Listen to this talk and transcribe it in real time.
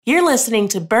You're listening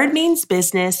to Bird Means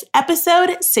Business,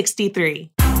 episode 63.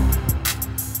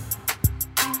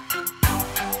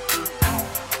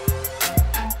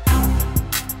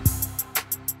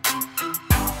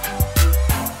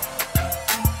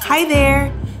 Hi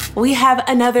there. We have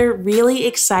another really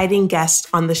exciting guest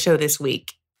on the show this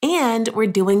week, and we're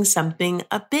doing something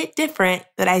a bit different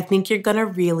that I think you're going to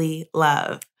really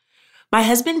love. My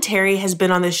husband, Terry, has been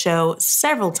on the show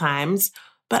several times,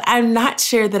 but I'm not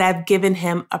sure that I've given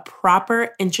him a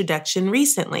proper introduction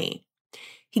recently.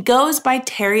 He goes by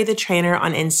Terry the Trainer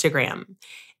on Instagram.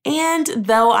 And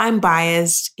though I'm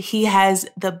biased, he has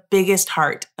the biggest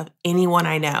heart of anyone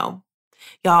I know.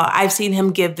 Y'all, I've seen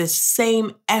him give the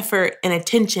same effort and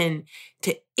attention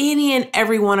to any and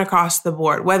everyone across the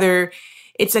board, whether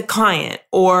it's a client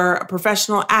or a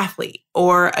professional athlete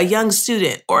or a young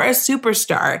student or a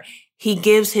superstar. He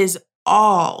gives his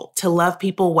all to love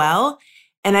people well,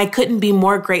 and I couldn't be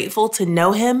more grateful to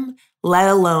know him, let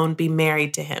alone be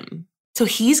married to him. So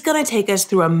he's going to take us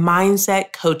through a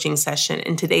mindset coaching session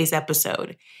in today's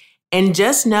episode. And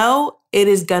just know it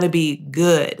is going to be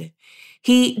good.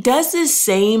 He does this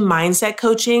same mindset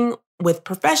coaching with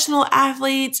professional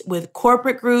athletes, with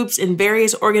corporate groups in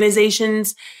various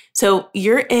organizations. So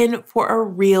you're in for a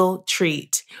real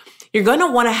treat. You're going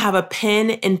to want to have a pen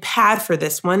and pad for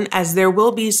this one, as there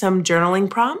will be some journaling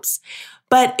prompts.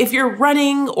 But if you're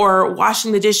running or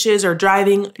washing the dishes or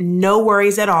driving, no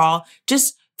worries at all.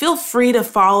 Just feel free to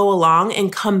follow along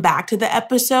and come back to the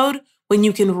episode when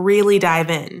you can really dive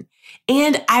in.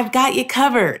 And I've got you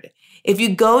covered. If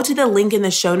you go to the link in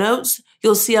the show notes,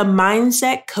 you'll see a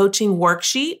mindset coaching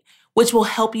worksheet, which will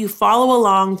help you follow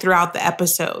along throughout the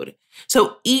episode.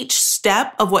 So each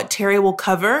step of what Terry will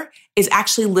cover is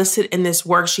actually listed in this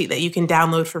worksheet that you can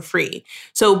download for free.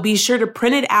 So be sure to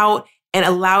print it out and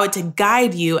allow it to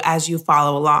guide you as you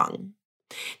follow along.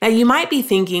 Now, you might be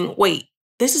thinking, wait,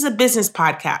 this is a business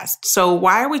podcast, so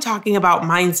why are we talking about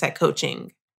mindset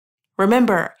coaching?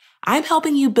 Remember, I'm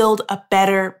helping you build a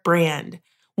better brand,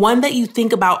 one that you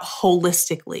think about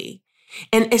holistically.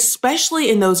 And especially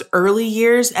in those early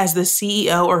years as the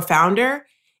CEO or founder,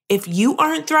 if you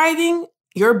aren't thriving,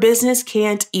 your business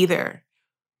can't either.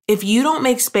 If you don't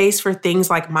make space for things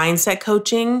like mindset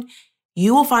coaching,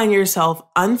 you will find yourself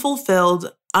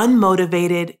unfulfilled,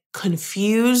 unmotivated,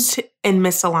 confused, and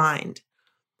misaligned.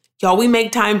 Y'all, we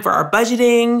make time for our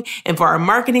budgeting and for our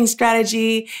marketing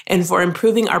strategy and for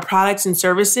improving our products and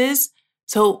services.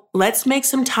 So let's make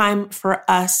some time for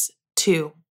us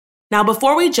too. Now,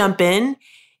 before we jump in,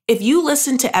 if you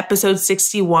listen to episode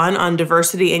 61 on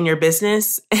diversity in your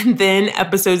business and then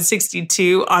episode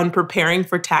 62 on preparing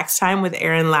for tax time with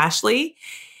Aaron Lashley,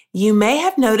 you may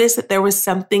have noticed that there was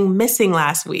something missing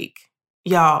last week.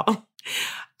 Y'all,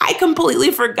 I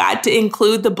completely forgot to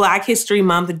include the Black History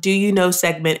Month Do You Know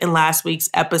segment in last week's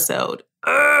episode.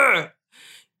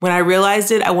 When I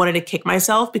realized it, I wanted to kick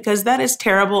myself because that is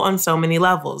terrible on so many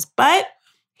levels. But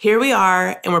here we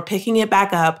are, and we're picking it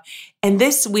back up, and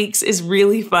this week's is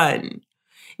really fun.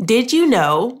 Did you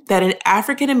know that an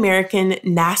African-American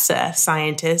NASA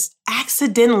scientist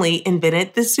accidentally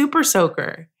invented the Super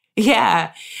Soaker?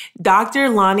 Yeah, Dr.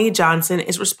 Lonnie Johnson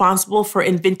is responsible for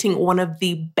inventing one of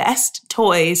the best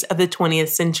toys of the 20th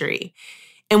century.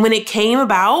 And when it came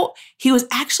about, he was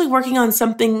actually working on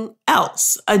something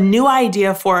else, a new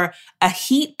idea for a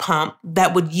heat pump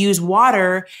that would use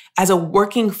water as a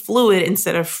working fluid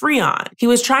instead of Freon. He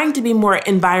was trying to be more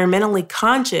environmentally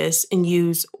conscious and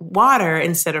use water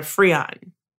instead of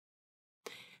Freon.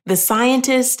 The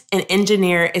scientist and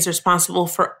engineer is responsible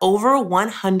for over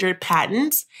 100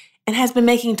 patents and has been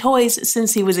making toys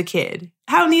since he was a kid.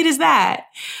 How neat is that?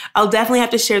 I'll definitely have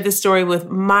to share this story with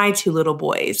my two little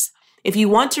boys. If you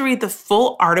want to read the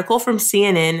full article from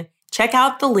CNN, check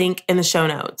out the link in the show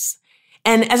notes.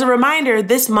 And as a reminder,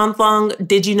 this month-long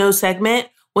Did You Know segment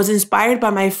was inspired by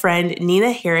my friend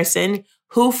Nina Harrison,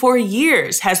 who for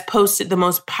years has posted the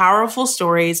most powerful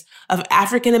stories of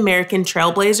African-American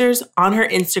trailblazers on her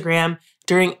Instagram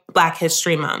during Black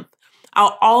History Month.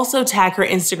 I'll also tag her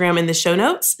Instagram in the show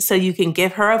notes so you can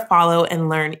give her a follow and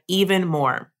learn even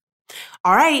more.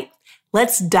 All right,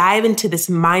 let's dive into this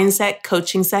mindset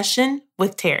coaching session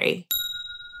with Terry.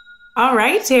 All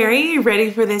right, Terry, you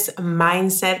ready for this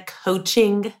mindset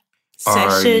coaching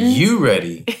session? Are you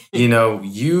ready? You know,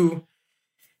 you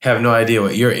have no idea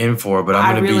what you're in for, but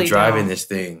I'm going to be driving this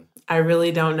thing. I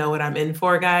really don't know what I'm in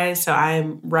for, guys. So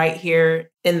I'm right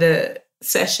here in the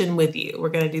session with you. We're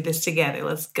going to do this together.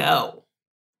 Let's go.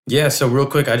 Yeah, so real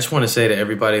quick, I just want to say to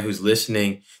everybody who's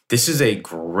listening, this is a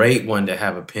great one to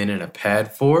have a pen and a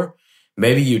pad for.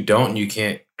 Maybe you don't and you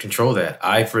can't control that.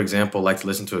 I, for example, like to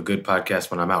listen to a good podcast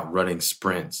when I'm out running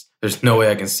sprints. There's no way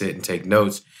I can sit and take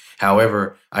notes.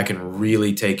 However, I can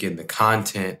really take in the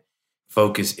content,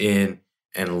 focus in,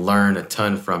 and learn a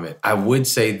ton from it. I would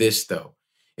say this, though.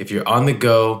 If you're on the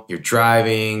go, you're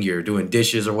driving, you're doing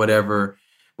dishes or whatever,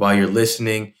 while you're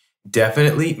listening,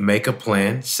 definitely make a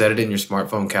plan, set it in your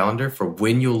smartphone calendar for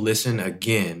when you'll listen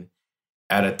again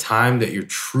at a time that you're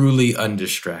truly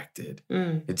undistracted.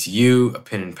 It's you, a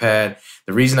pen and pad.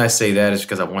 The reason I say that is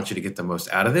because I want you to get the most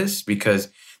out of this, because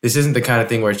this isn't the kind of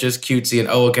thing where it's just cutesy and,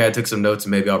 oh, okay, I took some notes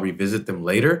and maybe I'll revisit them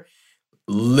later.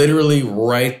 Literally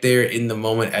right there in the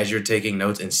moment as you're taking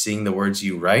notes and seeing the words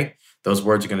you write, those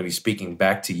words are going to be speaking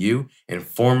back to you,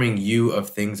 informing you of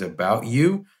things about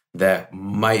you that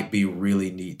might be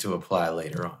really neat to apply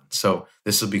later on. So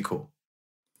this will be cool.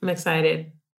 I'm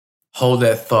excited. Hold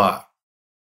that thought.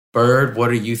 Bird, what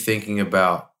are you thinking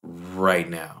about right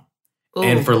now? Ooh.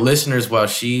 And for listeners, while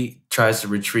she tries to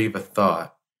retrieve a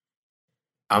thought,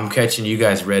 I'm catching you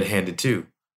guys red-handed too.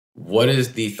 What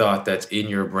is the thought that's in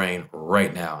your brain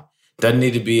right now? Doesn't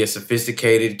need to be a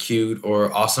sophisticated, cute,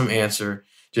 or awesome answer.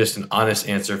 Just an honest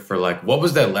answer for like, what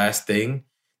was that last thing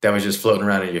that was just floating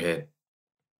around in your head?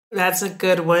 That's a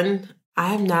good one.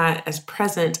 I'm not as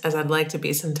present as I'd like to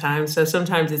be sometimes. So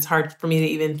sometimes it's hard for me to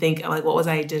even think, like, what was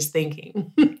I just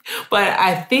thinking? But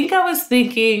I think I was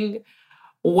thinking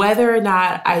whether or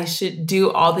not I should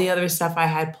do all the other stuff I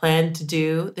had planned to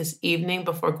do this evening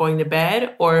before going to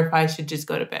bed, or if I should just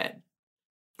go to bed.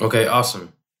 Okay,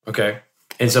 awesome. Okay.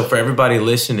 And so for everybody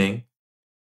listening,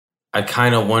 I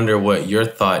kind of wonder what your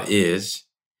thought is,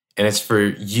 and it's for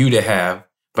you to have,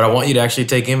 but I want you to actually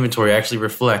take inventory, actually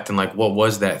reflect, and like, what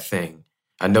was that thing?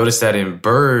 I noticed that in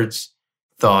Bird's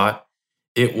thought,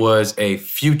 it was a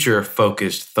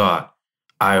future-focused thought.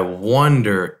 I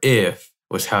wonder if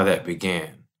was how that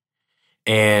began.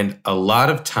 And a lot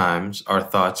of times, our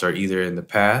thoughts are either in the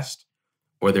past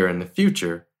or they're in the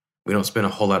future. We don't spend a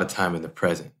whole lot of time in the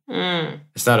present.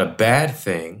 It's not a bad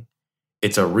thing.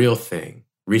 It's a real thing.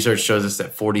 Research shows us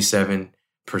that 47%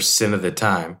 of the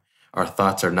time, our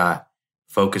thoughts are not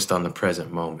focused on the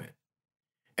present moment.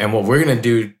 And what we're going to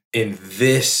do in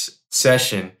this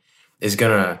session is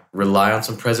going to rely on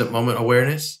some present moment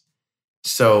awareness.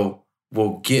 So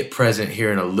we'll get present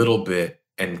here in a little bit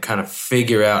and kind of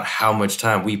figure out how much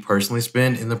time we personally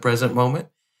spend in the present moment.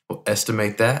 We'll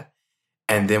estimate that.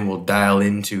 And then we'll dial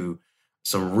into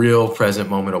some real present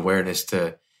moment awareness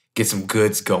to get some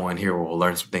goods going here where we'll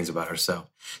learn some things about ourselves.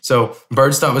 So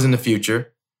Bird's thought was in the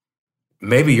future.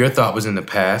 Maybe your thought was in the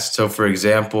past. So for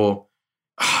example,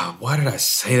 why did I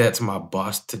say that to my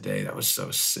boss today? That was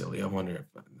so silly. I wonder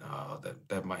if,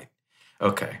 that might,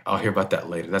 okay, I'll hear about that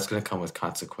later. That's going to come with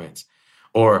consequence.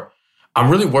 Or I'm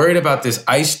really worried about this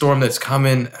ice storm that's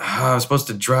coming. I'm supposed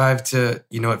to drive to,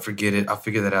 you know what, forget it. I'll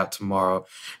figure that out tomorrow,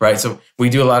 right? So we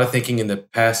do a lot of thinking in the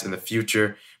past and the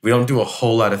future. We don't do a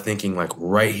whole lot of thinking like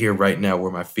right here, right now,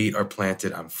 where my feet are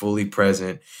planted. I'm fully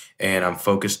present and I'm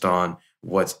focused on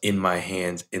what's in my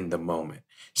hands in the moment.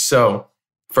 So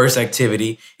first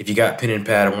activity, if you got pen and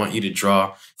pad, I want you to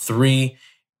draw 3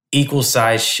 equal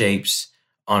size shapes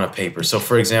on a paper. So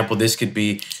for example, this could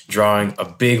be drawing a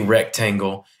big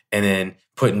rectangle and then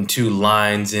putting 2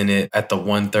 lines in it at the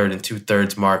 1/3 and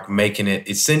 2/3 mark, making it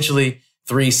essentially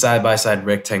 3 side-by-side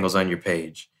rectangles on your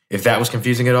page. If that was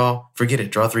confusing at all, forget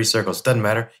it. Draw 3 circles. Doesn't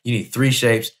matter. You need 3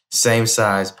 shapes, same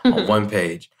size on one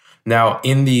page. Now,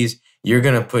 in these, you're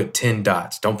going to put 10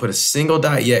 dots. Don't put a single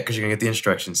dot yet because you're going to get the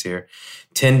instructions here.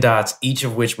 10 dots, each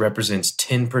of which represents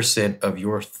 10% of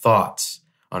your thoughts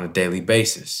on a daily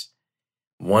basis.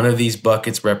 One of these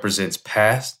buckets represents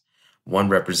past, one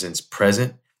represents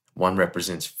present, one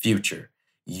represents future.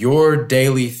 Your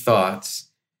daily thoughts,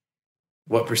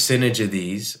 what percentage of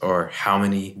these, or how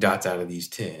many dots out of these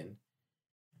 10,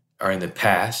 are in the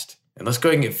past? And let's go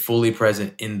ahead and get fully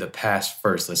present in the past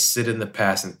first. Let's sit in the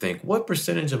past and think, what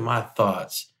percentage of my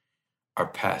thoughts are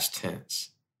past tense?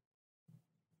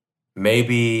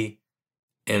 Maybe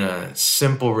in a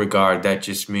simple regard, that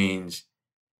just means,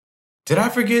 did I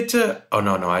forget to? Oh,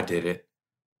 no, I did it.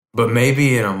 But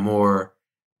maybe in a more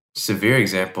severe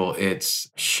example, it's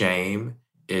shame,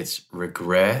 it's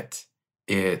regret,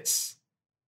 it's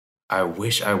I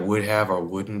wish I would have or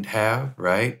wouldn't have,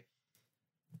 right?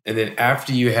 And then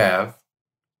after you have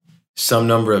some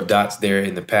number of dots there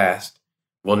in the past,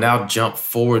 we'll now jump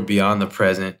forward beyond the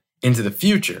present into the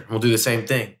future. We'll do the same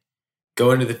thing.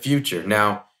 Go into the future.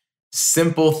 Now,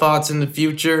 simple thoughts in the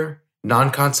future,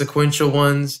 non-consequential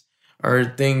ones, are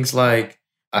things like,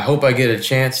 I hope I get a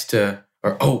chance to,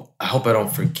 or, oh, I hope I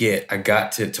don't forget. I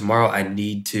got to, tomorrow I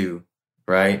need to,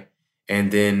 right? And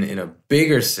then in a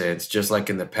bigger sense, just like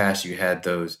in the past, you had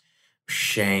those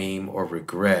shame or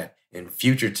regret. In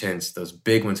future tense, those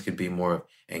big ones could be more of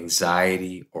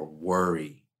anxiety or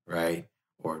worry, right?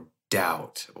 Or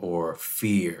doubt or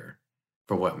fear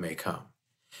for what may come.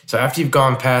 So after you've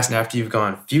gone past and after you've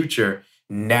gone future,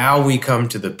 now we come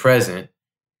to the present.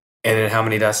 And then how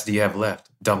many dots do you have left?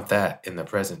 Dump that in the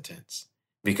present tense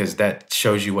because that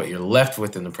shows you what you're left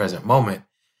with in the present moment.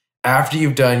 After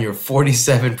you've done your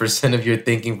 47% of your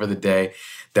thinking for the day,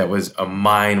 that was a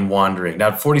mind wandering.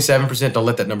 Now, 47%, don't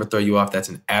let that number throw you off. That's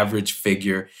an average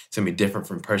figure. It's going to be different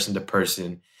from person to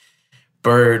person.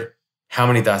 Bird, how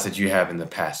many dots did you have in the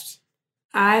past?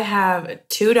 I have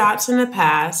 2 dots in the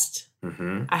past.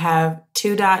 Mm-hmm. I have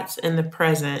 2 dots in the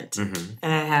present. Mm-hmm.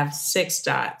 And I have 6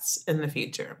 dots in the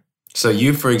future. So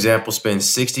you, for example, spend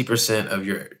 60% of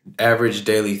your average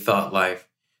daily thought life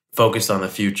focused on the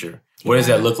future. What does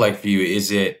that look like for you? Is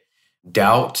it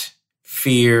doubt,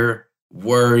 fear,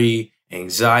 worry,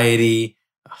 anxiety,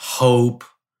 hope?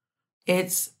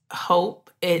 It's hope.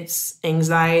 It's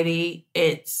anxiety.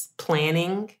 It's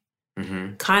planning.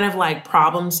 Mm-hmm. Kind of like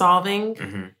problem solving.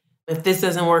 Mm-hmm. If this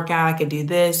doesn't work out, I could do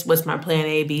this. What's my plan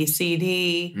A, B, C,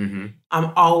 D? Mm-hmm.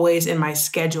 I'm always in my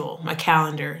schedule, my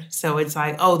calendar. So it's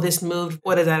like, oh, this moved.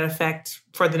 What does that affect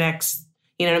for the next?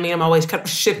 You know what I mean? I'm always kind of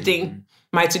shifting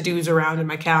my to-dos around in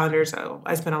my calendar. So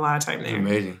I spend a lot of time there.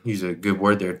 Amazing. Use a good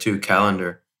word there too,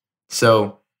 calendar.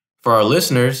 So for our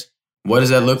listeners, what does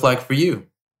that look like for you?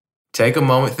 Take a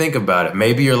moment, think about it.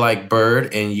 Maybe you're like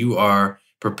Bird and you are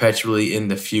perpetually in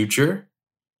the future.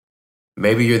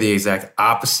 Maybe you're the exact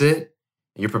opposite.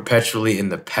 You're perpetually in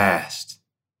the past.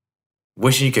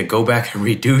 Wishing you could go back and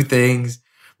redo things,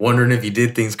 wondering if you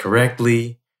did things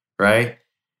correctly, right?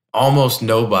 Almost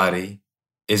nobody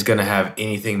is going to have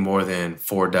anything more than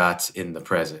 4 dots in the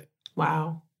present.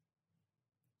 Wow.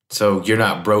 So you're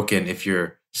not broken if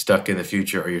you're stuck in the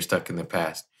future or you're stuck in the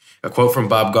past. A quote from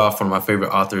Bob Goff, one of my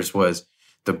favorite authors, was,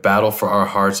 "The battle for our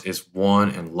hearts is won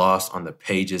and lost on the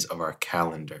pages of our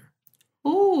calendar."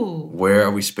 Ooh. Where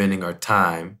are we spending our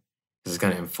time? This is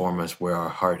going to inform us where our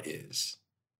heart is.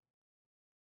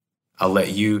 I'll let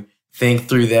you think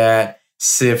through that,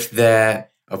 sift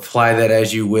that, apply that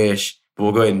as you wish, but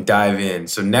we'll go ahead and dive in.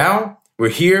 So now we're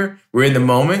here, we're in the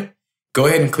moment. Go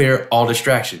ahead and clear all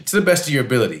distraction to the best of your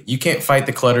ability. You can't fight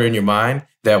the clutter in your mind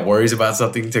that worries about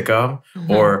something to come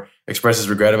or expresses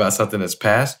regret about something that's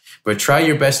past, but try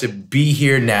your best to be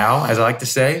here now, as I like to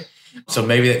say. So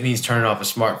maybe that means turning off a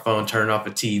smartphone, turning off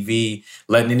a TV,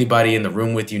 letting anybody in the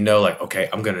room with you know, like, okay,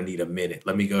 I'm going to need a minute.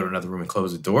 Let me go to another room and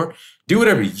close the door. Do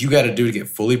whatever you got to do to get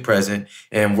fully present.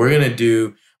 And we're going to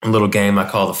do a little game I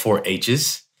call the 4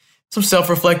 H's. Some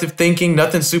self-reflective thinking,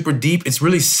 nothing super deep. It's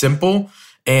really simple.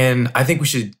 And I think we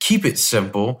should keep it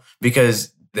simple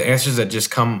because the answers that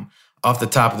just come off the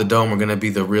top of the dome are going to be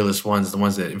the realest ones, the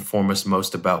ones that inform us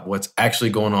most about what's actually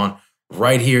going on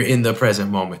right here in the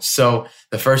present moment. So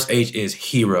the first H is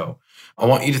hero. I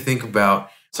want you to think about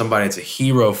somebody that's a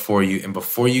hero for you. And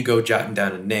before you go jotting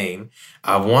down a name,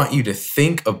 I want you to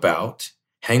think about,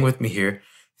 hang with me here,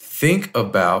 think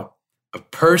about a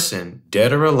person,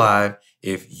 dead or alive,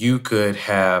 if you could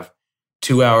have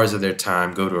 2 hours of their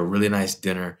time, go to a really nice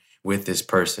dinner with this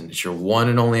person. It's your one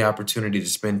and only opportunity to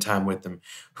spend time with them.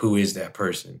 Who is that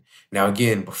person? Now,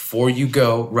 again, before you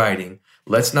go writing,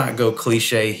 let's not go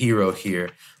cliche hero here.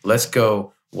 Let's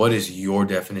go, what is your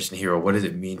definition of hero? What does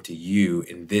it mean to you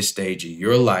in this stage of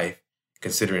your life,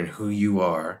 considering who you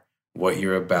are, what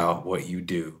you're about, what you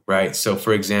do, right? So,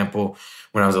 for example,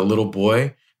 when I was a little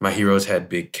boy, my heroes had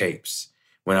big capes.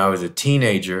 When I was a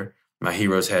teenager, my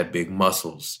heroes had big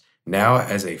muscles. Now,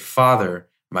 as a father,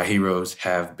 my heroes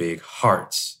have big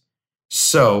hearts.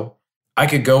 So I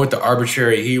could go with the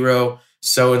arbitrary hero,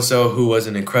 so-and-so who was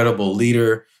an incredible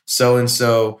leader,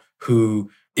 so-and-so who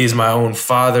is my own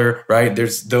father, right?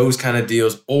 There's those kind of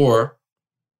deals. Or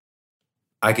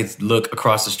I could look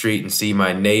across the street and see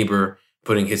my neighbor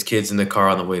putting his kids in the car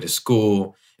on the way to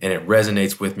school, and it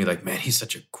resonates with me like, man, he's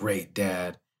such a great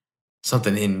dad.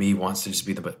 Something in me wants to just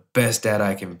be the best dad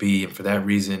I can be. And for that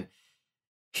reason,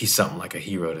 he's something like a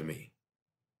hero to me.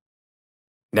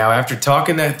 Now, after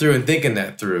talking that through and thinking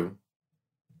that through,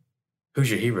 who's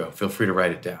your hero? Feel free to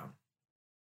write it down.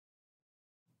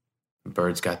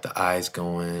 Bird's got the eyes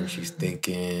going. She's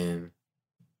thinking.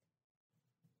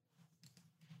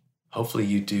 Hopefully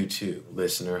you do too,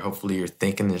 listener. Hopefully you're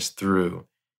thinking this through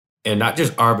and not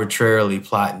just arbitrarily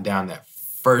plotting down that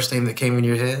first thing that came in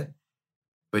your head,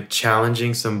 but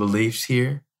challenging some beliefs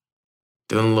here,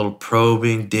 doing a little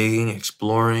probing, digging,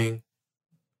 exploring.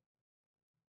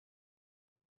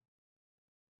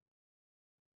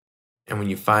 And when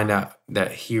you find out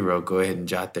that hero, go ahead and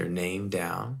jot their name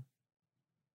down.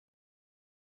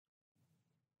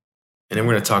 And then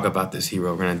we're going to talk about this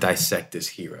hero. We're going to dissect this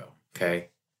hero,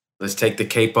 okay? Let's take the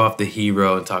cape off the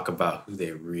hero and talk about who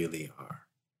they really are.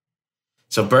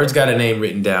 So Bird's got a name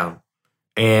written down.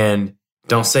 And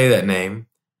don't say that name.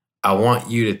 I want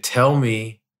you to tell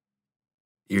me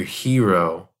your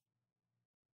hero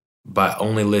by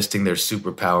only listing their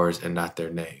superpowers and not their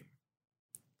name.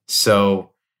 So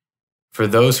for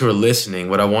those who are listening,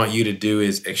 what I want you to do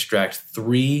is extract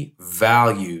 3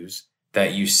 values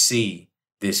that you see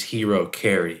this hero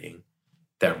carrying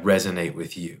that resonate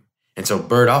with you. And so,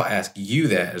 Bird, I'll ask you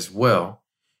that as well.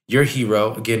 Your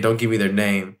hero, again, don't give me their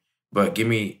name, but give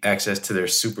me access to their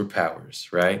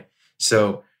superpowers, right?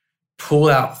 So pull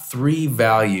out 3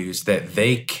 values that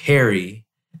they carry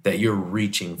that you're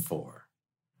reaching for,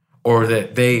 or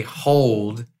that they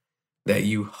hold that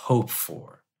you hope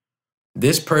for.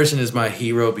 This person is my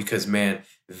hero because, man,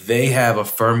 they have a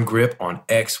firm grip on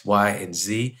X, Y, and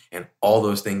Z, and all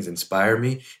those things inspire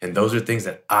me. And those are things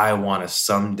that I want to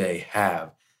someday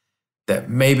have that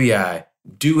maybe I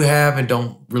do have and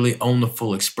don't really own the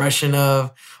full expression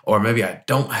of, or maybe I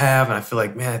don't have and I feel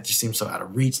like, man, it just seems so out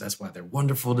of reach. That's why they're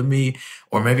wonderful to me.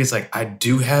 Or maybe it's like, I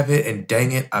do have it and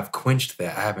dang it, I've quenched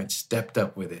that. I haven't stepped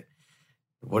up with it.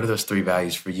 What are those 3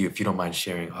 values for you, if you don't mind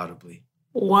sharing audibly?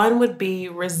 One would be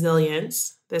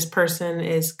resilience. This person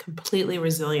is completely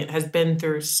resilient, has been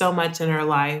through so much in her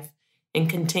life and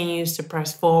continues to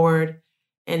press forward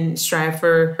and strive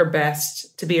for her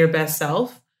best, to be her best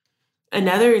self.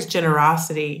 Another is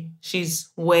generosity.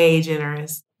 She's way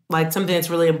generous, like something that's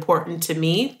really important to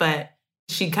me, but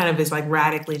she kind of is like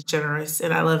radically generous,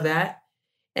 and I love that.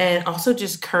 And also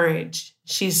just courage.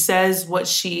 She says what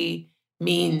she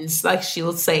means, like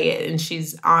she'll say it, and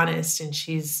she's honest, and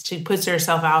she puts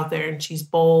herself out there, and she's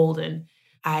bold, and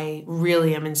I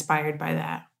really am inspired by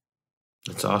that.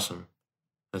 That's awesome.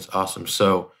 That's awesome.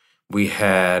 So we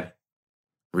had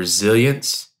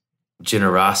resilience,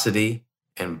 generosity,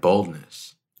 and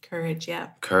boldness. Courage, yeah.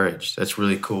 Courage. That's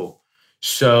really cool.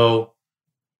 So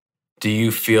do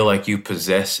you feel like you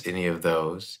possess any of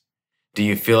those? Do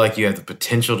you feel like you have the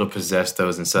potential to possess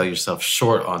those and sell yourself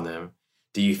short on them?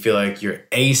 Do you feel like you're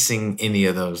acing any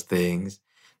of those things?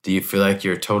 Do you feel like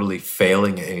you're totally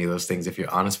failing at any of those things if you're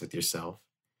honest with yourself?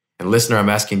 And listener, I'm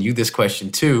asking you this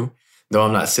question too, though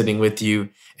I'm not sitting with you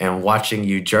and watching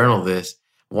you journal this.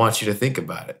 I want you to think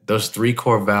about it. Those 3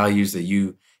 core values that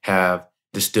you have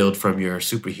distilled from your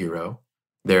superhero,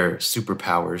 their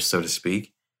superpowers, so to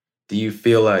speak. Do you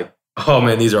feel like, oh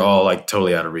man, these are all like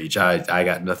totally out of reach. I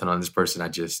got nothing on this person. I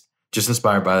just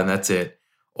inspired by them. That's it.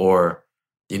 Or,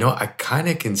 I kind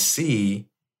of can see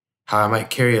how I might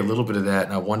carry a little bit of that,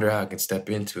 and I wonder how I can step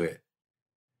into it.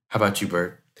 How about you,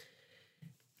 Bert?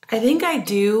 I think I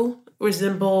do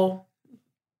resemble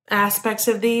aspects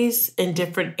of these in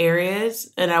different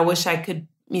areas, and I wish I could,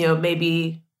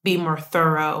 maybe be more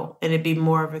thorough and it'd be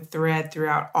more of a thread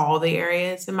throughout all the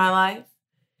areas in my life.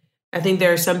 I think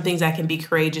there are some things I can be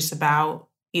courageous about,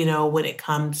 when it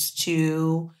comes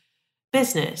to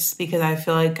business, because I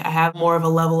feel like I have more of a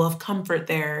level of comfort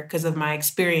there because of my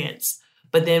experience.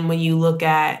 But then when you look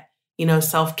at,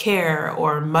 self-care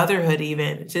or motherhood,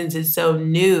 even since it's so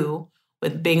new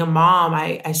with being a mom,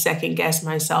 I second guess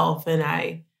myself and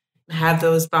I have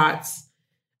those thoughts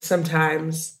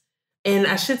sometimes. And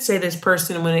I should say this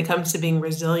person, when it comes to being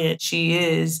resilient, she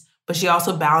is, but she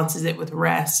also balances it with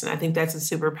rest. And I think that's a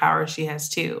superpower she has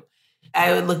too.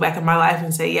 I would look back at my life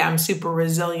and say, yeah, I'm super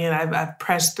resilient. I've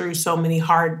pressed through so many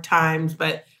hard times,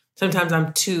 but sometimes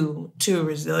I'm too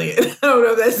resilient. I don't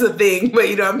know if that's the thing,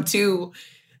 but I'm too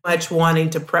much wanting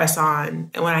to press on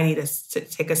and when I need to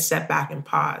take a step back and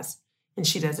pause. And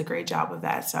she does a great job of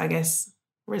that. So I guess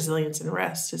resilience and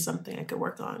rest is something I could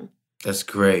work on. That's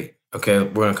great. Okay,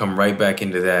 we're going to come right back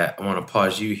into that. I want to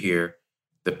pause you here.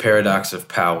 The paradox of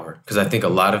power, because I think a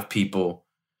lot of people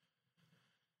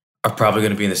are probably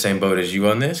going to be in the same boat as you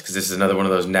on this, because this is another one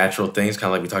of those natural things, kind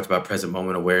of like we talked about present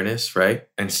moment awareness, right?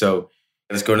 And so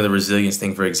let's go to the resilience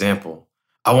thing, for example.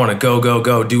 I want to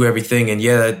go, do everything. And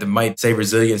yeah, that might say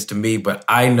resilience to me, but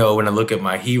I know when I look at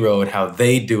my hero and how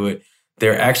they do it,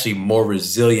 they're actually more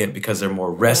resilient because they're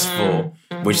more restful,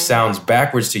 which sounds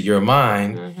backwards to your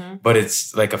mind, but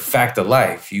it's like a fact of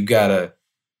life. If you're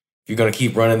going to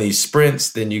keep running these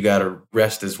sprints, then you got to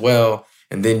rest as well.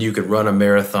 And then you could run a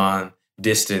marathon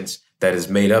distance that is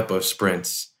made up of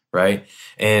sprints, right?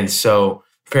 And so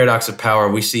paradox of power,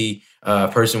 we see a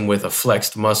person with a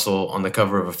flexed muscle on the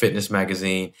cover of a fitness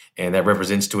magazine, and that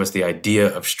represents to us the idea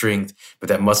of strength, but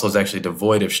that muscle is actually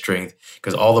devoid of strength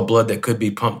because all the blood that could be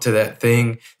pumped to that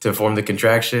thing to form the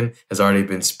contraction has already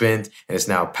been spent and it's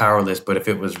now powerless. But if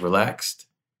it was relaxed,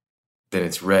 then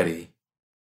it's ready,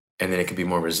 and then it can be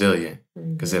more resilient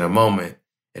because in a moment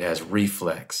it has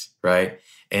reflex, right?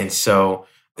 And so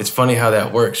it's funny how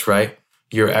that works, right?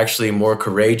 You're actually more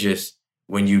courageous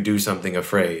when you do something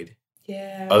afraid.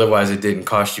 Yeah. Otherwise, it didn't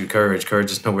cost you courage.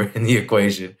 Courage is nowhere in the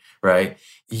equation, right?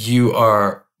 You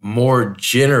are more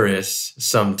generous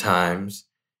sometimes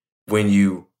when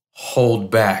you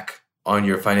hold back on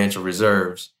your financial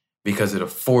reserves because it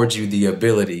affords you the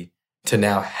ability to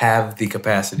now have the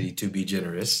capacity to be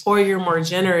generous. Or you're more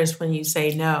generous when you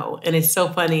say no. And it's so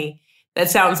funny. That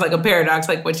sounds like a paradox,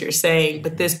 like what you're saying,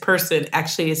 but this person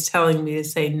actually is telling me to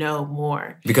say no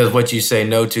more. Because what you say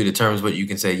no to determines what you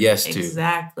can say yes to.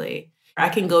 Exactly. I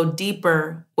can go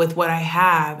deeper with what I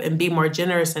have and be more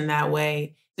generous in that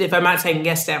way. If I'm not saying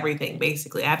yes to everything,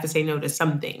 basically, I have to say no to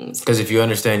some things. Because if you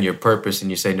understand your purpose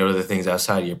and you say no to the things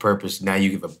outside of your purpose, now you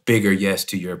give a bigger yes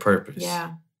to your purpose.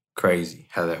 Yeah. Crazy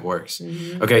how that works.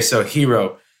 Okay, so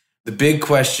Hero, the big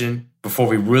question before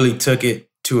we really took it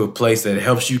to a place that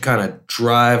helps you kind of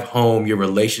drive home your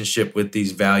relationship with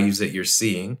these values that you're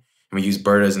seeing. And we use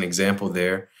Berta as an example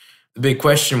there. The big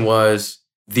question was,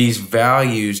 these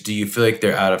values, do you feel like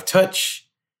they're out of touch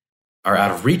or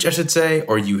out of reach, I should say,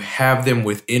 or you have them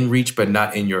within reach but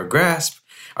not in your grasp?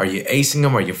 Are you acing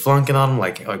them? Are you flunking on them?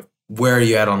 Like where are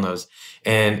you at on those?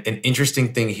 And an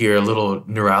interesting thing here, a little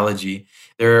neurology,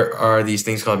 there are these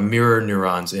things called mirror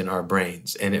neurons in our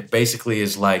brains. And it basically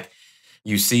is like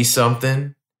you see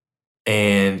something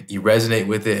and you resonate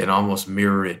with it and almost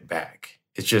mirror it back.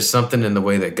 It's just something in the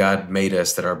way that God made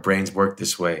us that our brains work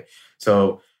this way.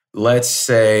 So let's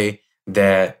say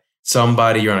that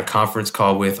somebody you're on a conference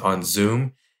call with on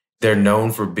Zoom, they're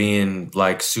known for being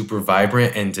like super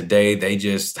vibrant, and today they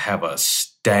just have a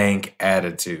stank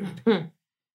attitude.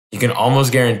 You can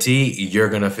almost guarantee you're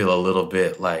going to feel a little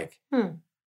bit like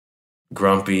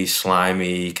grumpy,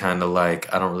 slimy, kind of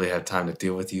like, I don't really have time to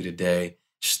deal with you today.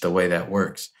 Just the way that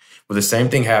works. Well, the same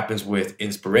thing happens with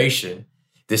inspiration.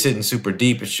 This isn't super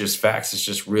deep. It's just facts. It's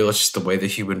just real. It's just the way the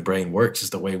human brain works.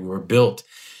 It's the way we were built.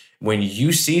 When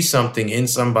you see something in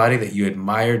somebody that you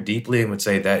admire deeply and would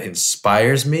say that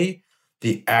inspires me,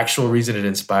 the actual reason it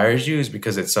inspires you is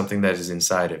because it's something that is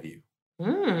inside of you.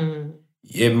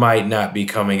 It might not be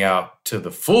coming out to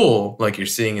the full like you're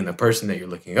seeing in the person that you're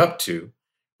looking up to,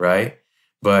 right?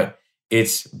 But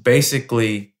it's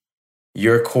basically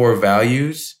your core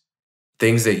values,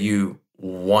 things that you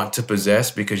want to possess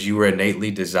because you were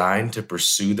innately designed to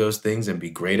pursue those things and be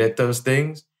great at those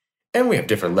things. And we have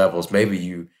different levels. Maybe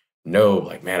you know,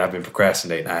 like, man, I've been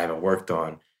procrastinating. I haven't worked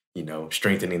on,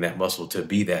 strengthening that muscle to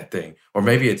be that thing. Or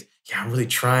maybe it's, yeah, I'm really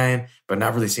trying, but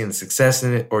not really seeing the success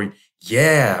in it. Or,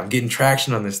 yeah, I'm getting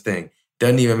traction on this thing.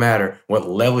 Doesn't even matter what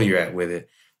level you're at with it.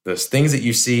 Those things that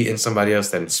you see in somebody else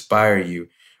that inspire you,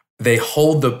 they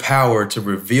hold the power to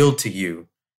reveal to you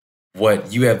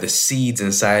what you have the seeds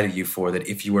inside of you for, that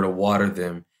if you were to water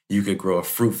them, you could grow a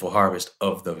fruitful harvest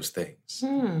of those things.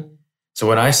 So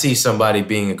when I see somebody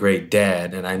being a great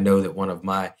dad, and I know that one of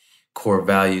my core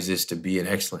values is to be an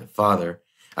excellent father,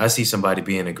 I see somebody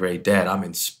being a great dad, I'm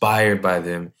inspired by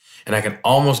them. And I can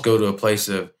almost go to a place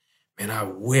of, man, I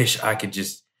wish I could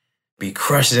just be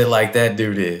crushing it like that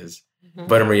dude is.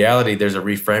 But in reality, there's a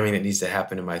reframing that needs to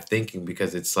happen in my thinking,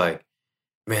 because it's like,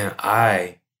 man,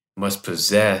 I must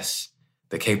possess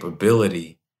the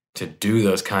capability to do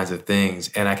those kinds of things.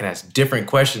 And I can ask different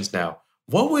questions now.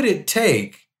 What would it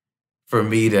take for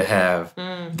me to have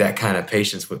that kind of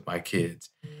patience with my kids?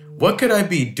 What could I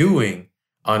be doing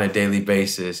on a daily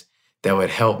basis that would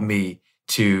help me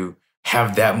to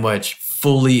have that much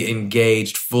fully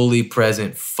engaged, fully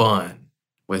present fun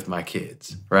with my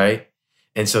kids, right?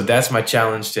 And so that's my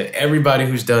challenge to everybody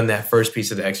who's done that first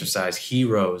piece of the exercise,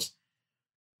 heroes.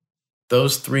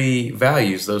 Those three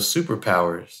values, those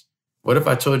superpowers, what if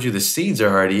I told you the seeds are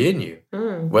already in you?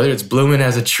 Whether it's blooming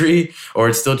as a tree or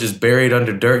it's still just buried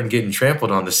under dirt and getting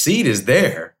trampled on, the seed is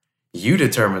there. You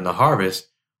determine the harvest.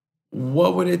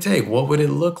 What would it take? What would it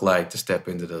look like to step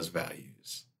into those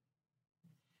values?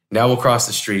 Now we'll cross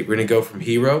the street. We're going to go from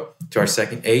hero to our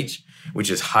second H,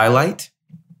 which is highlight.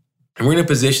 And we're going to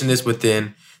position this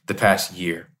within the past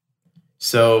year.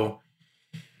 So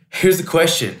here's the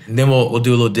question, and then we'll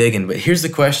do a little digging. But here's the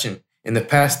question. In the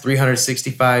past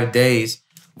 365 days,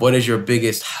 what is your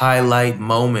biggest highlight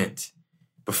moment?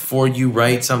 Before you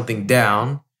write something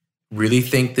down, really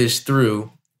think this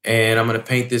through. And I'm going to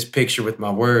paint this picture with my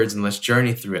words, and let's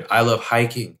journey through it. I love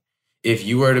hiking. If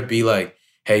you were to be like,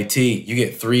 hey, T, you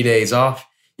get 3 days off.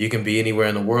 You can be anywhere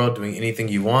in the world doing anything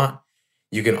you want.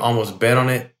 You can almost bet on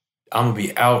it. I'm going to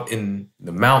be out in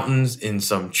the mountains in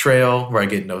some trail where I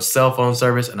get no cell phone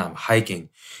service and I'm hiking.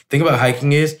 Thing about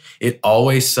hiking is it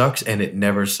always sucks and it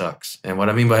never sucks. And what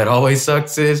I mean by it always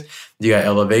sucks is you got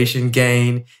elevation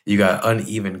gain, you got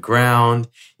uneven ground,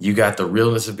 you got the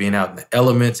realness of being out in the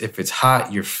elements. If it's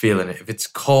hot, you're feeling it. If it's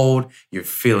cold, you're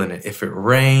feeling it. If it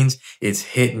rains, it's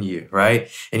hitting you, right?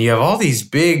 And you have all these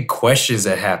big questions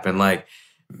that happen like,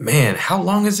 man, how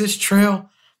long is this trail?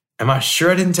 Am I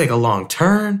sure I didn't take a long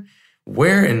turn?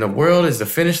 Where in the world is the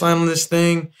finish line on this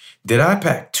thing? Did I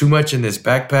pack too much in this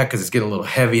backpack because it's getting a little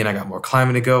heavy and I got more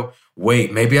climbing to go?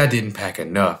 Wait, maybe I didn't pack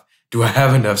enough. Do I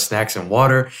have enough snacks and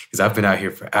water? Because I've been out here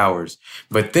for hours.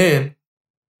 But then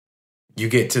you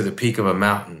get to the peak of a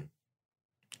mountain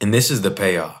and this is the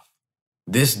payoff.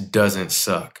 This doesn't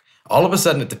suck. All of a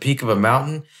sudden at the peak of a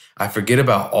mountain, I forget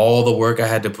about all the work I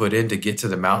had to put in to get to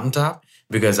the mountaintop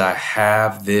because I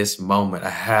have this moment. I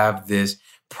have this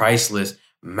priceless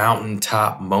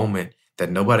mountaintop moment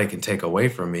that nobody can take away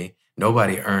from me.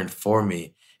 Nobody earned for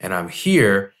me. And I'm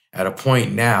here at a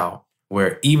point now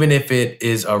where even if it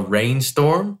is a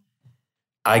rainstorm,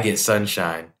 I get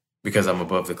sunshine because I'm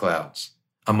above the clouds.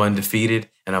 I'm undefeated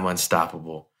and I'm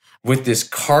unstoppable. With this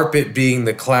carpet being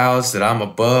the clouds that I'm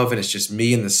above and it's just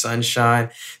me and the sunshine,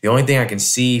 the only thing I can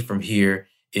see from here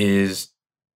is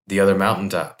the other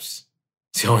mountaintops.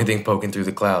 It's the only thing poking through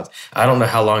the clouds. I don't know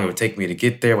how long it would take me to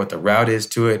get there, what the route is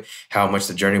to it, how much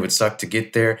the journey would suck to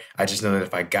get there. I just know that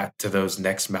if I got to those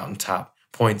next mountaintop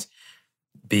points,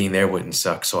 being there wouldn't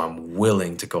suck. So I'm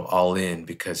willing to go all in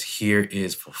because here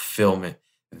is fulfillment.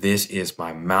 This is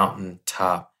my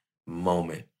mountaintop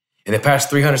moment. In the past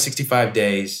 365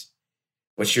 days,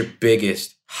 what's your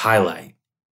biggest highlight?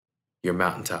 Your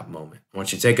mountaintop moment. I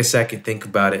want you to take a second, think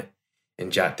about it,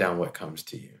 and jot down what comes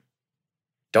to you.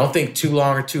 Don't think too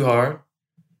long or too hard,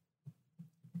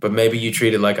 but maybe you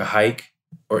treat it like a hike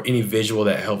or any visual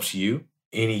that helps you,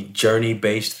 any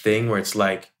journey-based thing where it's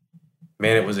like,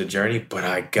 man, it was a journey, but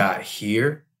I got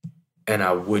here and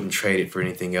I wouldn't trade it for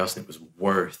anything else. And it was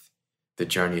worth the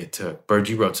journey it took. Bird,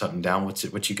 you wrote something down.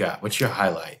 What you got? What's your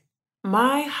highlight?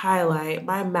 My highlight,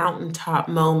 my mountaintop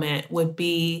moment would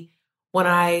be when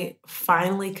I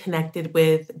finally connected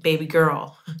with baby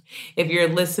girl. If you're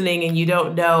listening and you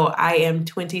don't know, I am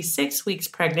 26 weeks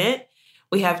pregnant.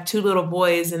 We have 2 little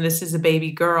boys and this is a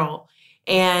baby girl.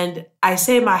 And I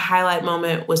say my highlight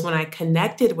moment was when I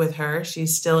connected with her.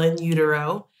 She's still in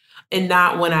utero. And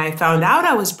not when I found out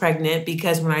I was pregnant,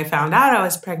 because when I found out I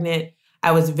was pregnant,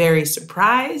 I was very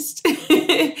surprised.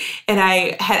 And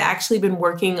I had actually been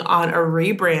working on a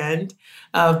rebrand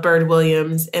of Bird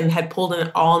Williams and had pulled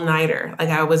an all-nighter. Like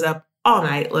I was up all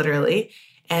night, literally,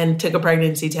 and took a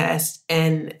pregnancy test.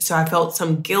 And so I felt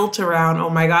some guilt around, oh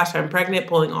my gosh, I'm pregnant,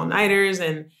 pulling all-nighters.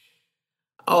 And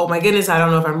oh my goodness, I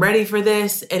don't know if I'm ready for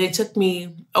this. And it took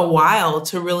me a while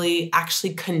to really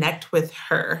actually connect with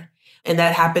her. And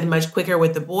that happened much quicker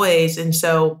with the boys. And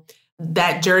so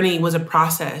that journey was a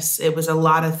process. It was a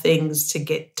lot of things to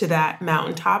get to that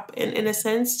mountaintop in a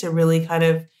sense, to really kind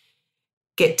of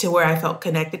get to where I felt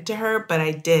connected to her, but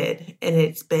I did. And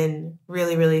it's been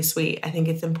really, really sweet. I think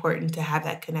it's important to have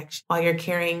that connection while you're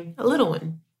carrying a little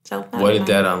one. So what did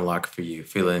that unlock for you,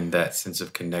 feeling that sense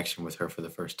of connection with her for the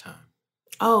first time?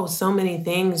 Oh, so many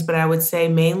things, but I would say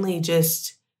mainly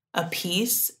just a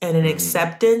peace and an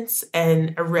acceptance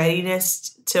and a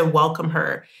readiness to welcome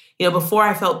her. You know, before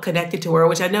I felt connected to her,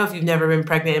 which I know if you've never been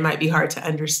pregnant, it might be hard to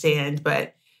understand,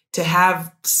 but to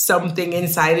have something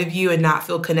inside of you and not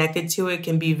feel connected to it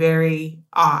can be very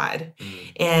odd.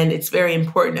 And it's very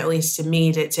important, at least to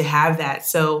me, to have that.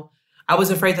 So I was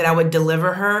afraid that I would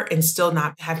deliver her and still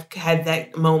not have had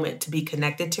that moment to be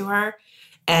connected to her.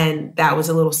 And that was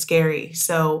a little scary.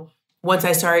 So once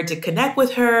I started to connect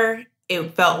with her,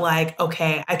 it felt like,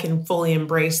 okay, I can fully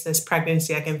embrace this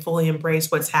pregnancy. I can fully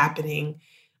embrace what's happening.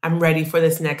 I'm ready for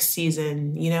this next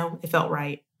season. You know, it felt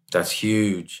right. That's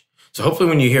huge. So hopefully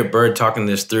when you hear Bird talking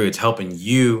this through, it's helping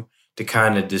you to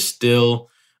kind of distill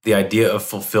the idea of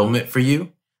fulfillment for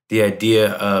you, the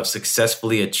idea of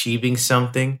successfully achieving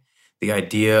something, the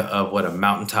idea of what a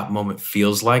mountaintop moment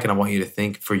feels like. And I want you to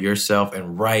think for yourself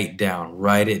and write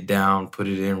it down, put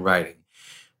it in writing.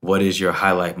 What is your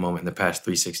highlight moment in the past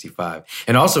 365?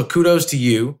 And also kudos to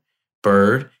you,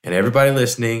 Bird, and everybody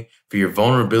listening for your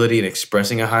vulnerability in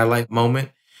expressing a highlight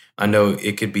moment. I know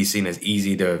it could be seen as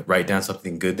easy to write down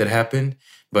something good that happened,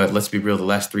 but let's be real, the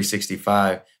last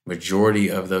 365, majority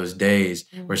of those days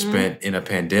were spent in a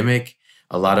pandemic.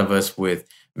 A lot of us with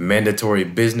mandatory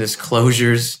business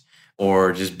closures,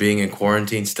 or just being in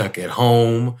quarantine, stuck at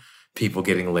home, people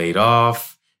getting laid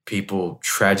off, people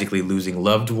tragically losing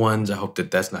loved ones. I hope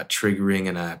that that's not triggering,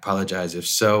 and I apologize if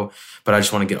so. But I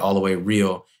just want to get all the way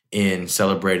real in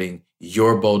celebrating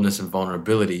your boldness and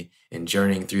vulnerability and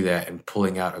journeying through that and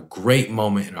pulling out a great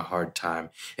moment in a hard time.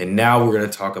 And now we're going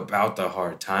to talk about the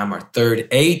hard time. Our third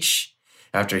H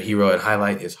after hero and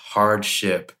highlight is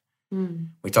hardship.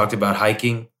 We talked about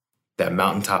hiking, that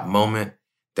mountaintop moment,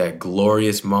 that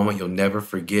glorious moment you'll never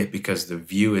forget because the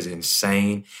view is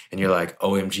insane. And you're like,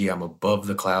 OMG, I'm above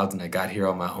the clouds and I got here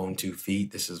on my own 2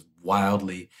 feet. This is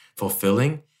wildly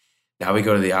fulfilling. Now we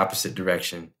go to the opposite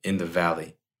direction in the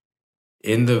valley.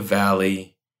 In the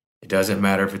valley, it doesn't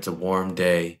matter if it's a warm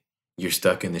day, you're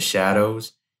stuck in the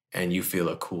shadows and you feel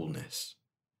a coolness.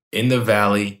 In the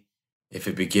valley, if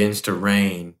it begins to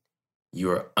rain,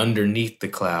 you are underneath the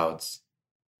clouds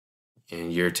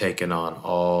and you're taking on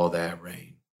all that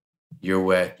rain. You're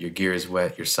wet, your gear is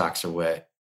wet, your socks are wet.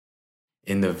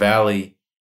 In the valley,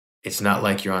 it's not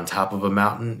like you're on top of a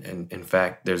mountain. And in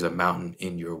fact, there's a mountain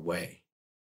in your way.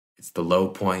 It's the low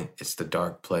point, it's the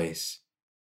dark place.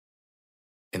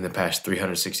 In the past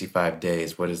 365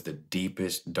 days, what is the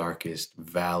deepest, darkest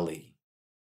valley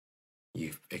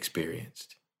you've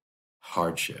experienced?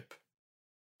 Hardship.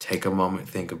 Take a moment,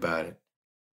 think about it,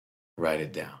 write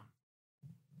it down.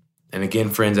 And again,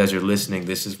 friends, as you're listening,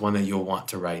 this is one that you'll want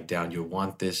to write down. You'll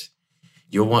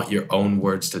want your own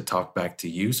words to talk back to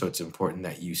you. So it's important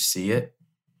that you see it.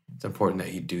 It's important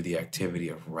that you do the activity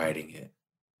of writing it.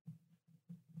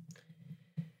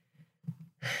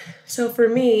 So for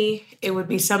me, it would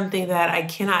be something that I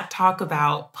cannot talk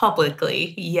about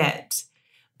publicly yet,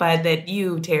 but that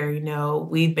you, Terry, know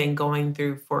we've been going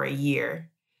through for a year.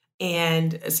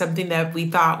 And something that we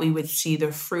thought we would see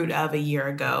the fruit of a year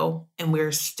ago, and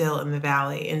we're still in the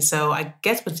valley. And so I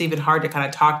guess what's even hard to kind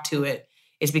of talk to it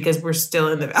is because we're still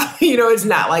in the valley. It's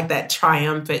not like that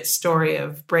triumphant story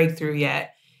of breakthrough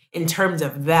yet. In terms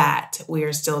of that, we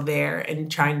are still there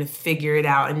and trying to figure it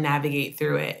out and navigate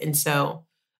through it. And so,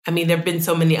 there have been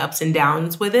so many ups and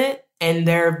downs with it. And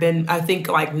there have been, I think,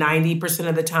 like 90%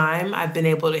 of the time, I've been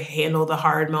able to handle the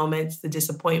hard moments, the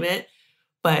disappointment.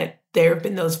 But there have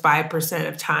been those 5%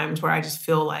 of times where I just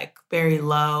feel like very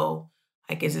low.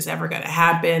 Like, is this ever going to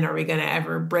happen? Are we going to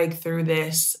ever break through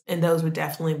this? And those would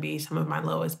definitely be some of my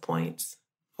lowest points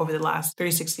over the last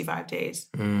 365 days.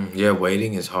 Yeah,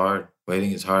 waiting is hard.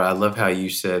 Waiting is hard. I love how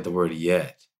you said the word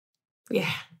yet.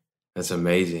 Yeah. That's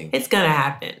amazing. It's going to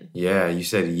happen. Yeah, you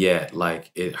said yet. Like,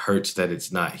 it hurts that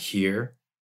it's not here.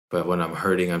 But when I'm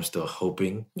hurting, I'm still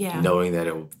hoping, knowing that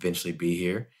it will eventually be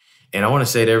here. And I want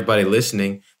to say to everybody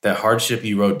listening, that hardship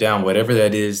you wrote down, whatever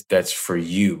that is, that's for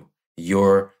you,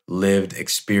 your lived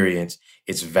experience.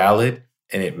 It's valid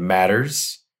and it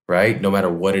matters, right? No matter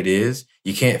what it is.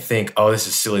 You can't think, oh, this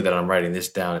is silly that I'm writing this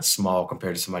down. It's small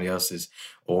compared to somebody else's.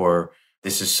 Or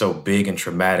this is so big and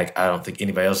traumatic, I don't think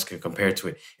anybody else can compare to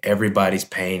it. Everybody's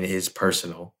pain is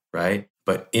personal, right?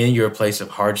 But in your place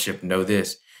of hardship, know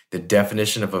this, the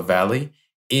definition of a valley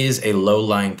is a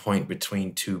low-lying point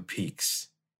between 2 peaks.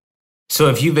 So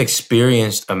if you've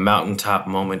experienced a mountaintop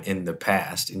moment in the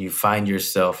past and you find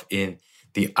yourself in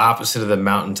the opposite of the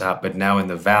mountaintop, but now in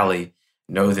the valley,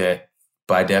 know that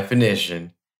by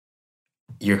definition,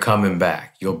 you're coming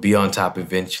back. You'll be on top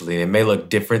eventually. It may look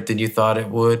different than you thought it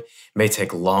would. It may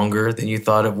take longer than you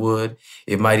thought it would.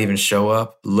 It might even show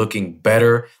up looking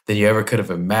better than you ever could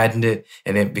have imagined it.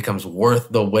 And it becomes worth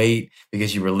the wait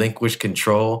because you relinquish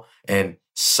control and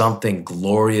something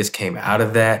glorious came out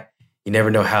of that. You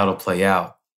never know how it'll play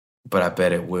out, but I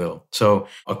bet it will. So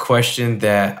a question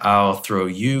that I'll throw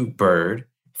you, Bird,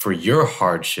 for your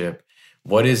hardship,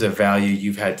 what is a value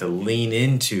you've had to lean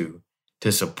into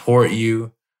to support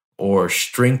you or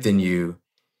strengthen you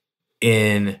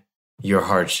in your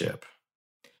hardship?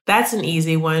 That's an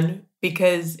easy one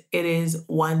because it is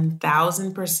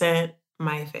 1000%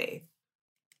 my faith.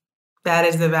 That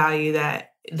is the value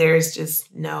that there's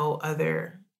just no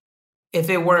other.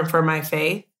 If it weren't for my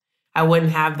faith, I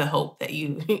wouldn't have the hope that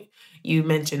you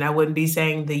mentioned. I wouldn't be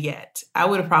saying the yet. I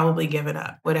would have probably given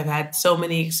up. Would have had so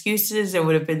many excuses. There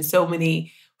would have been so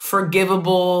many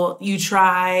forgivable, you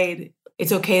tried,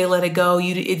 it's okay to let it go.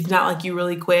 It's not like you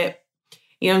really quit.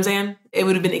 You know what I'm saying? It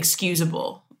would have been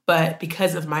excusable. But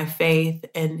because of my faith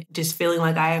and just feeling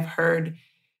like I have heard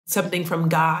something from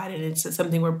God and it's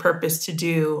something we're purposed to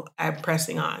do, I'm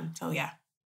pressing on. So yeah.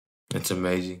 It's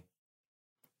amazing.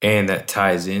 And that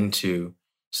ties into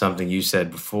something you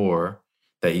said before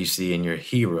that you see in your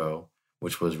hero,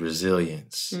 which was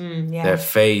resilience. That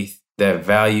faith, that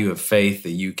value of faith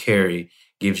that you carry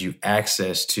gives you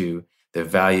access to the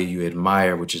value you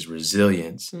admire, which is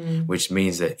resilience, which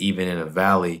means that even in a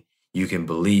valley, you can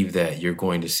believe that you're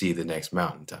going to see the next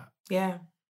mountaintop. Yeah.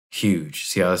 Huge.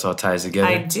 See how this all ties together?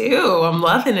 I do. I'm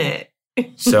loving it.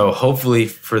 So hopefully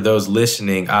for those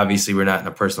listening, obviously we're not in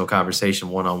a personal conversation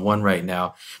one-on-one right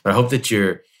now, but I hope that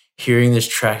you're hearing this,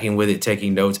 tracking with it,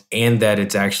 taking notes, and that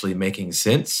it's actually making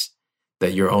sense,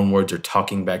 that your own words are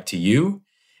talking back to you,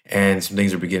 and some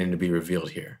things are beginning to be revealed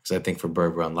here. Because I think for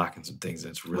Bird, we're unlocking some things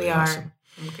that's really awesome.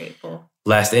 I'm grateful.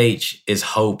 Last H is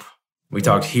hope. We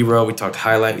talked hero, we talked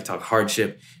highlight, we talked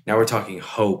hardship. Now we're talking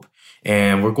hope.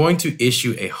 And we're going to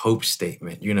issue a hope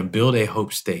statement. You're going to build a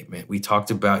hope statement. We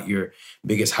talked about your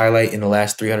biggest highlight in the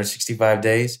last 365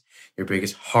 days, your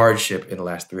biggest hardship in the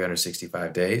last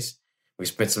 365 days. We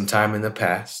spent some time in the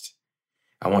past.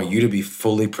 I want you to be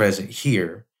fully present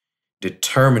here,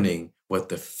 determining what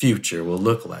the future will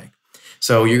look like.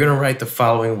 So you're going to write the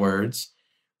following words,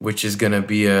 which is going to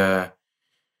be a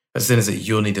sentence that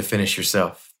you'll need to finish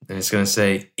yourself. And it's going to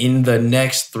say, in the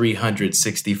next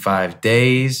 365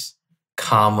 days,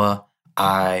 comma,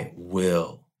 I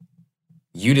will.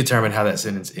 You determine how that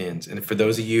sentence ends. And for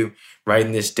those of you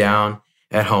writing this down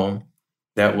at home,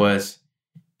 that was,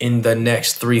 in the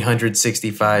next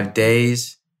 365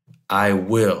 days, I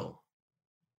will.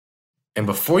 And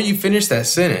before you finish that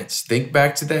sentence, think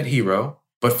back to that hero,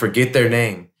 but forget their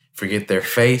name, forget their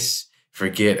face,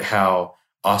 forget how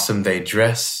awesome they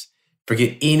dress,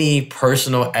 forget any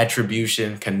personal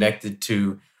attribution connected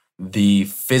to the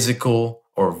physical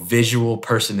or visual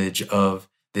personage of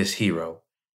this hero,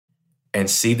 and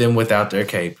see them without their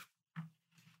cape.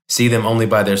 See them only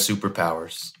by their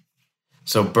superpowers.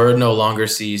 So Bird no longer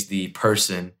sees the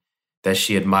person that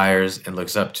she admires and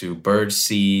looks up to. Bird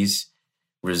sees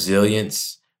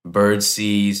resilience. Bird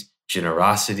sees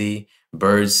generosity.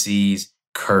 Bird sees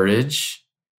courage.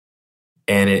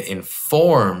 And it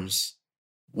informs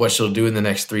what she'll do in the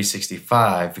next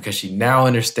 365, because she now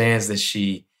understands that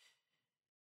she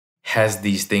has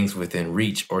these things within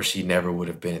reach, or she never would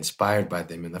have been inspired by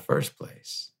them in the first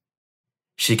place.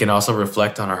 She can also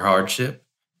reflect on her hardship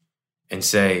and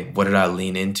say, what did I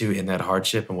lean into in that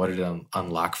hardship, and what did it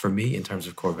unlock for me in terms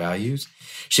of core values?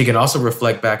 She can also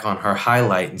reflect back on her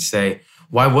highlight and say,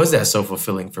 why was that so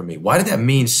fulfilling for me? Why did that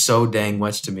mean so dang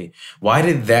much to me? Why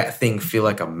did that thing feel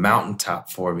like a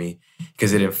mountaintop for me?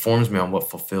 Because it informs me on what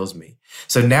fulfills me.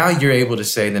 So now you're able to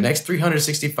say, the next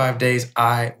 365 days,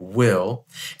 I will.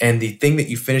 And the thing that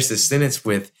you finish the sentence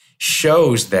with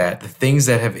shows that the things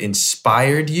that have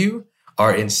inspired you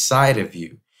are inside of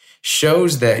you.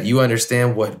 Shows that you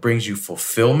understand what brings you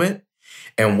fulfillment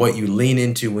and what you lean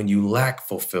into when you lack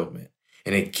fulfillment.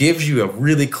 And it gives you a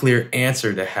really clear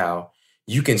answer to how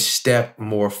you can step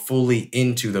more fully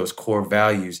into those core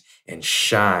values and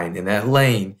shine in that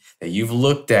lane that you've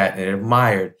looked at and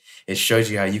admired. It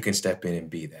shows you how you can step in and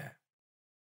be that.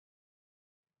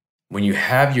 When you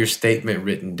have your statement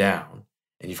written down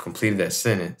and you've completed that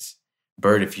sentence,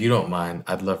 Bird, if you don't mind,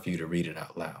 I'd love for you to read it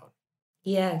out loud.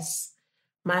 Yes.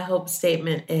 My hope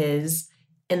statement is,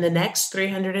 in the next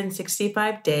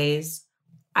 365 days,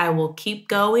 I will keep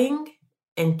going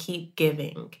and keep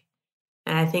giving.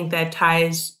 And I think that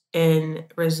ties in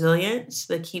resilience,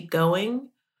 the keep going,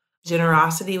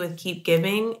 generosity with keep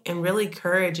giving, and really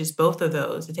courage is both of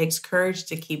those. It takes courage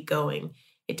to keep going.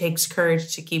 It takes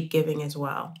courage to keep giving as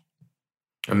well.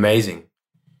 Amazing.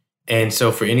 And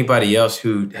so for anybody else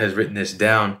who has written this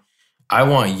down, I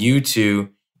want you to,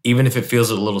 even if it feels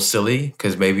a little silly,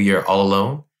 because maybe you're all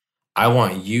alone, I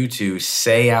want you to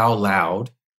say out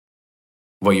loud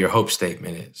what your hope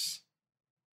statement is.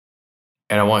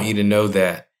 And I want you to know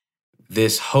that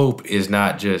this hope is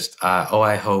not just,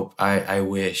 I hope, I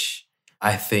wish,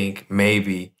 I think,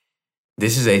 maybe.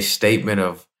 This is a statement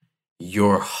of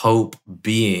your hope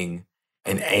being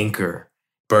an anchor.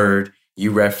 Bird,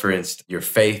 you referenced your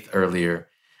faith earlier.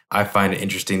 I find it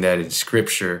interesting that in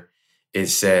Scripture, it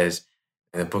says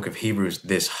in the book of Hebrews,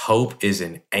 this hope is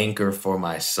an anchor for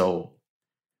my soul.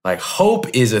 Like, hope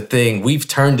is a thing. We've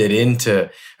turned it into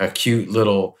a cute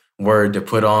little word to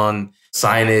put on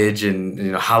signage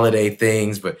and holiday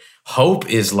things, but hope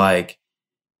is like,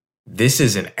 this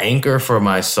is an anchor for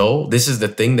my soul. This is the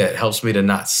thing that helps me to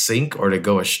not sink or to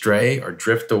go astray or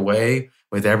drift away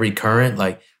with every current.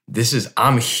 Like,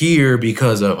 I'm here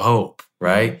because of hope,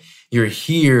 right? You're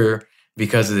here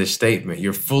because of this statement.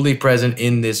 You're fully present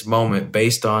in this moment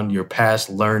based on your past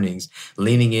learnings,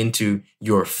 leaning into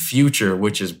your future,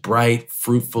 which is bright,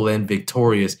 fruitful, and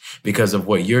victorious because of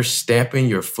what you're stamping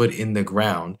your foot in the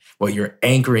ground, what you're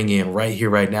anchoring in right here,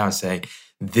 right now, saying,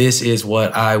 this is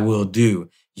what I will do.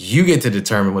 You get to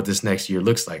determine what this next year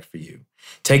looks like for you.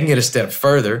 Taking it a step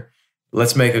further,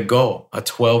 Let's make a goal, a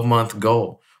 12-month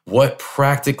goal. What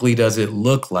practically does it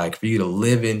look like for you to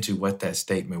live into what that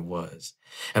statement was?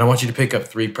 And I want you to pick up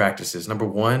 3 practices. Number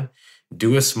 1,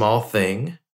 do a small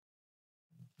thing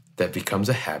that becomes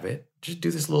a habit. Just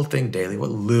do this little thing daily.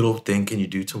 What little thing can you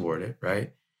do toward it,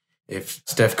 right? If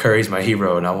Steph Curry's my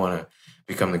hero and I want to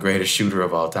become the greatest shooter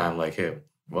of all time like him,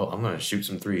 well, I'm going to shoot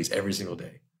some threes every single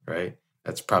day, right?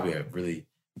 That's probably a really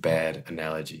bad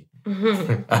analogy.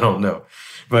 I don't know,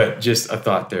 but just a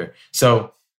thought there.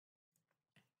 So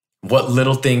what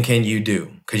little thing can you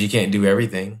do? Because you can't do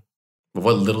everything, but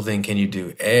what little thing can you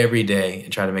do every day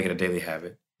and try to make it a daily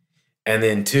habit? And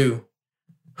then 2,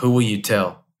 who will you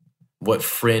tell? What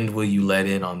friend will you let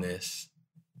in on this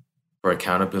for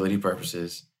accountability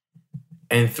purposes?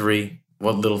 And 3,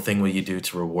 what little thing will you do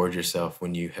to reward yourself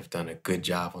when you have done a good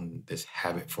job on this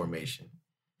habit formation?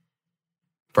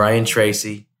 Brian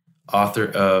Tracy, author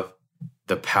of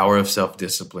The Power of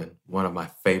Self-Discipline, one of my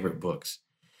favorite books,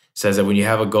 says that when you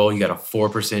have a goal, you got a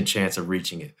 4% chance of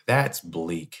reaching it. That's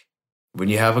bleak. When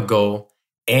you have a goal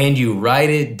and you write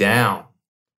it down,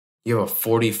 you have a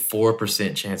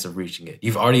 44% chance of reaching it.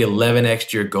 You've already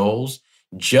 11x'd your goals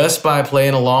just by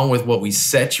playing along with what we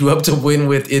set you up to win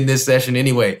with in this session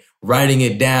anyway, writing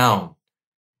it down.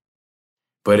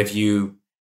 But if you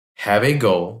have a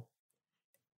goal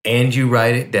and you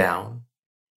write it down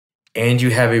and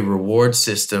you have a reward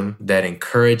system that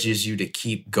encourages you to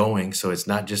keep going, so it's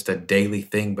not just a daily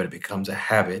thing, but it becomes a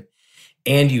habit,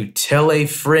 and you tell a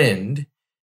friend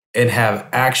and have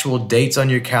actual dates on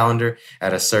your calendar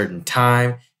at a certain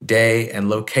time, day, and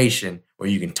location where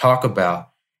you can talk about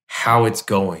how it's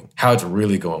going, how it's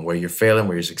really going, where you're failing,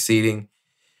 where you're succeeding,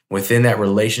 within that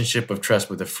relationship of trust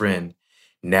with a friend.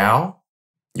 Now,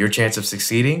 your chance of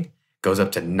succeeding goes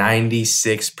up to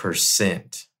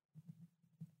 96%.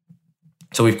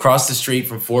 So we've crossed the street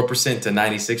from 4% to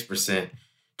 96%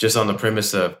 just on the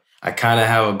premise of I kind of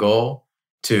have a goal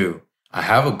to I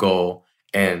have a goal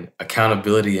and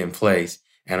accountability in place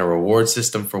and a reward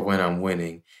system for when I'm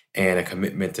winning and a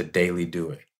commitment to daily do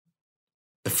it.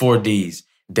 The 4 Ds,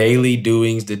 daily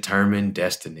doings determine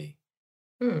destiny.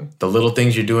 The little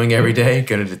things you're doing every day are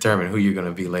going to determine who you're going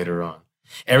to be later on.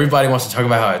 Everybody wants to talk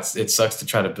about how it sucks to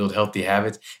try to build healthy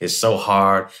habits. It's so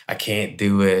hard. I can't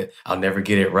do it. I'll never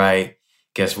get it right.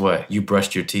 Guess what? You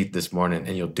brushed your teeth this morning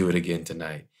and you'll do it again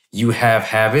tonight. You have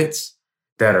habits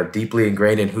that are deeply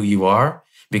ingrained in who you are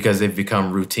because they've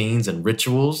become routines and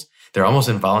rituals. They're almost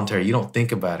involuntary. You don't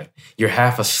think about it. You're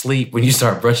half asleep when you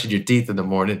start brushing your teeth in the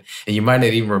morning, and you might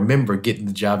not even remember getting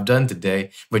the job done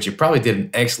today, but you probably did an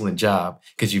excellent job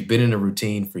because you've been in a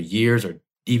routine for years or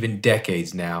even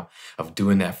decades now of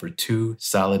doing that for 2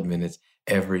 solid minutes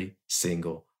every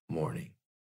single morning.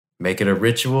 Make it a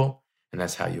ritual, and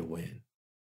that's how you win.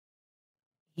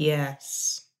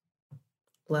 Yes.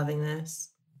 Loving this.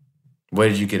 What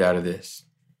did you get out of this?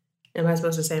 Am I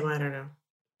supposed to say mine or no?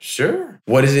 Sure.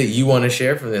 What is it you want to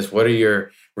share from this? What are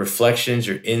your reflections,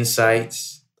 your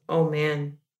insights? Oh,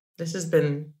 man. This has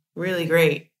been really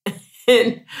great.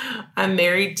 And I'm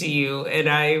married to you, and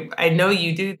I know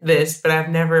you do this, but I've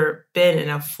never been in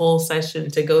a full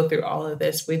session to go through all of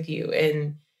this with you.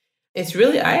 And it's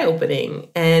really eye-opening.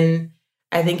 And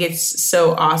I think it's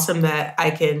so awesome that I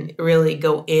can really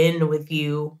go in with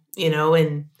you,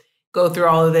 and go through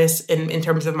all of this in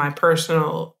terms of my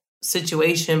personal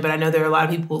situation. But I know there are a lot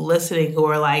of people listening who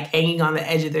are like hanging on the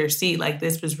edge of their seat, like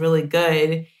this was really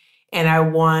good. And I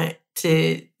want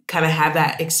to kind of have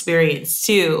that experience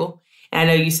too. And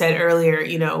I know you said earlier,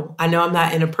 I know I'm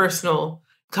not in a personal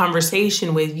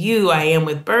conversation with you. I am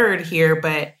with Bird here,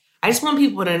 but I just want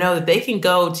people to know that they can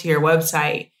go to your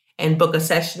website and book a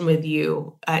session with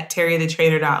you at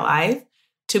terrythetrainer.life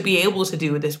to be able to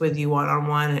do this with you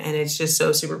one-on-one. And it's just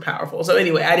so super powerful. So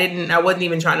anyway, I wasn't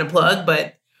even trying to plug,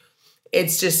 but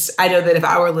it's just, I know that if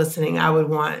I were listening, I would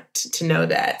want to know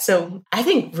that. So I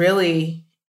think really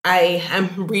I am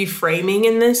reframing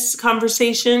in this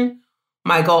conversation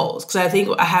my goals, because I think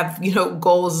I have,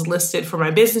 goals listed for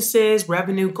my businesses,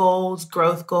 revenue goals,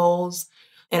 growth goals.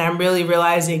 And I'm really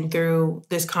realizing through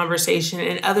this conversation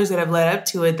and others that have led up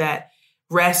to it that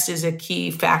rest is a key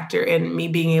factor in me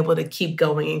being able to keep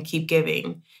going and keep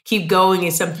giving. Keep going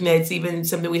is something that's even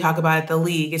something we talk about at the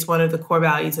league. It's one of the core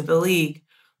values of the league.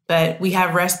 But we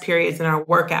have rest periods in our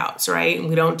workouts, right? And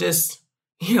we don't just,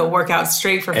 work out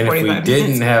straight for 45 minutes. And if we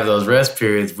didn't have those rest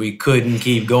periods, we couldn't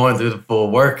keep going through the full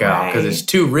workout because it's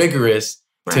too rigorous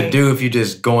to do if you're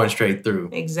just going straight through.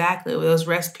 Exactly. Well, those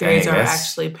rest periods are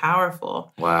actually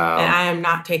powerful. Wow. And I am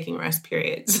not taking rest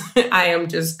periods. I am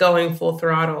just going full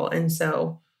throttle. And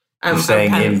so I'm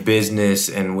saying in business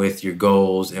and with your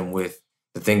goals and with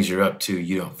the things you're up to,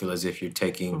 you don't feel as if you're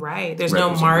taking right. There's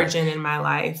no margin in my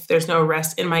life. There's no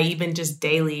rest in my even just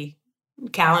daily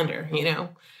calendar,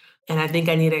 And I think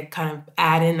I need to kind of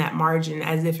add in that margin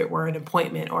as if it were an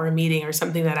appointment or a meeting or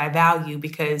something that I value,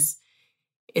 because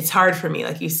it's hard for me.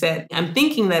 Like you said, I'm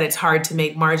thinking that it's hard to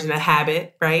make margin a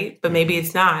habit, right? But maybe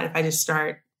it's not if I just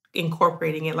start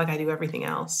incorporating it like I do everything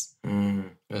else.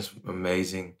 That's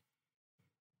amazing.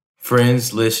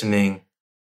 Friends listening,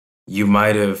 you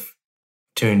might have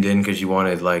tuned in because you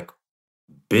wanted like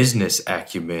business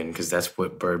acumen, because that's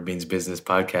what Bird Beans Business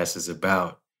Podcast is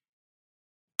about.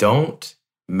 Don't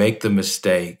make the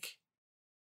mistake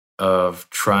of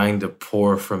trying to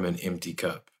pour from an empty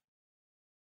cup.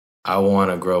 I want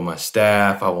to grow my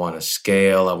staff. I want to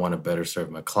scale. I want to better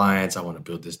serve my clients. I want to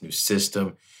build this new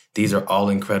system. These are all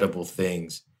incredible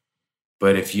things.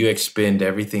 But if you expend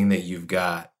everything that you've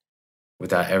got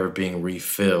without ever being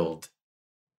refilled,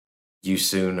 you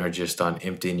soon are just on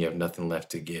empty and you have nothing left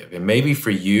to give. And maybe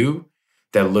for you,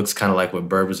 that looks kind of like what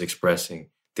Bird was expressing,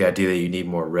 the idea that you need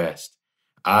more rest.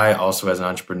 I also, as an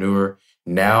entrepreneur,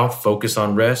 now focus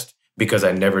on rest because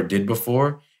I never did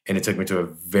before. And it took me to a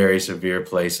very severe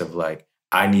place of like,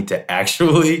 I need to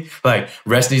actually, like,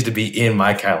 rest needs to be in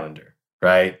my calendar,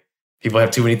 right? People have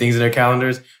too many things in their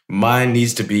calendars. Mine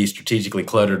needs to be strategically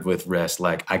cluttered with rest.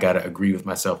 Like, I got to agree with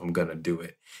myself, I'm going to do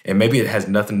it. And maybe it has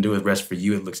nothing to do with rest for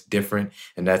you. It looks different,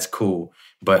 and that's cool.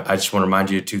 But I just want to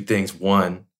remind you of two things.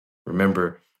 One,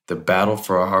 remember, the battle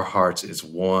for our hearts is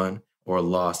won or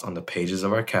lost on the pages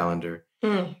of our calendar.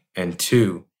 And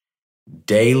two,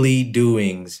 daily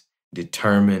doings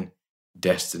determine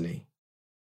destiny.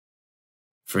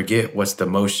 Forget what's the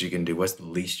most you can do, what's the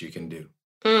least you can do.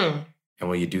 And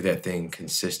when you do that thing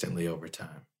consistently over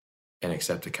time and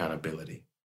accept accountability,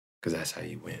 because that's how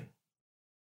you win.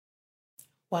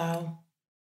 Wow.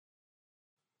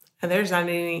 And there's not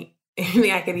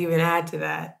anything I could even add to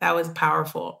that. That was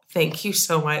powerful. Thank you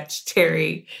so much,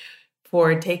 Terry,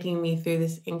 for taking me through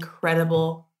this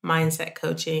incredible mindset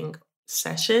coaching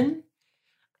session.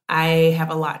 I have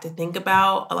a lot to think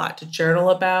about, a lot to journal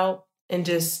about, and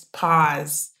just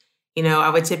pause. I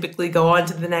would typically go on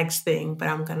to the next thing, but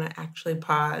I'm going to actually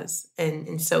pause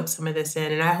and soak some of this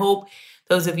in. And I hope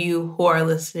those of you who are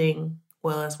listening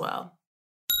will as well.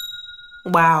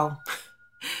 Wow.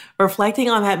 Reflecting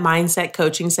on that mindset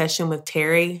coaching session with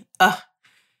Terry, I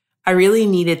really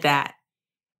needed that.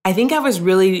 I think I was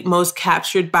really most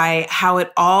captured by how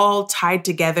it all tied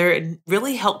together and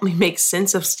really helped me make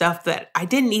sense of stuff that I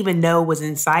didn't even know was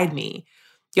inside me.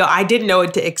 I didn't know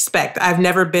what to expect. I've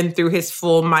never been through his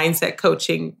full mindset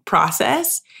coaching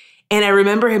process. And I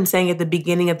remember him saying at the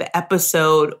beginning of the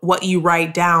episode, what you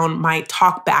write down might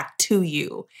talk back to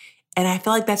you. And I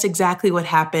feel like that's exactly what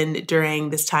happened during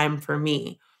this time for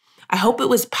me. I hope it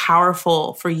was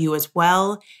powerful for you as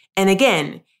well. And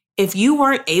again, if you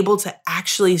weren't able to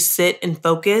actually sit and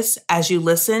focus as you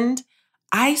listened,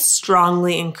 I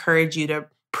strongly encourage you to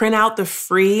print out the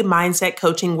free mindset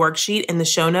coaching worksheet in the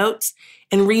show notes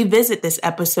and revisit this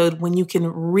episode when you can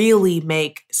really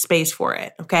make space for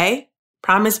it, okay?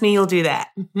 Promise me you'll do that.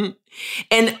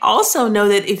 And also know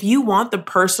that if you want the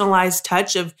personalized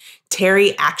touch of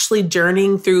Terry actually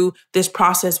journeying through this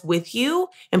process with you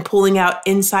and pulling out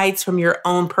insights from your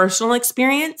own personal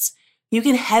experience, you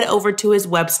can head over to his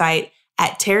website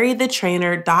at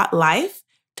terrythetrainer.life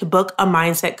to book a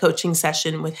mindset coaching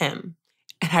session with him.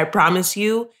 And I promise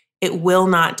you, it will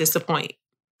not disappoint.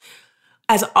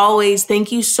 As always,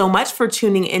 thank you so much for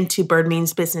tuning into Bird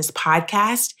Beans Business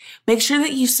Podcast. Make sure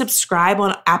that you subscribe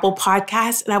on Apple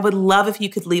Podcasts, and I would love if you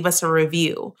could leave us a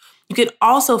review. You can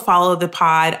also follow the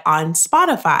pod on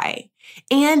Spotify.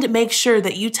 And make sure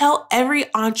that you tell every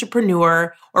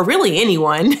entrepreneur, or really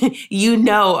anyone you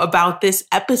know, about this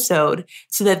episode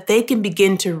so that they can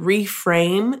begin to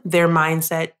reframe their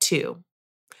mindset too.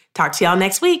 Talk to y'all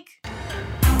next week.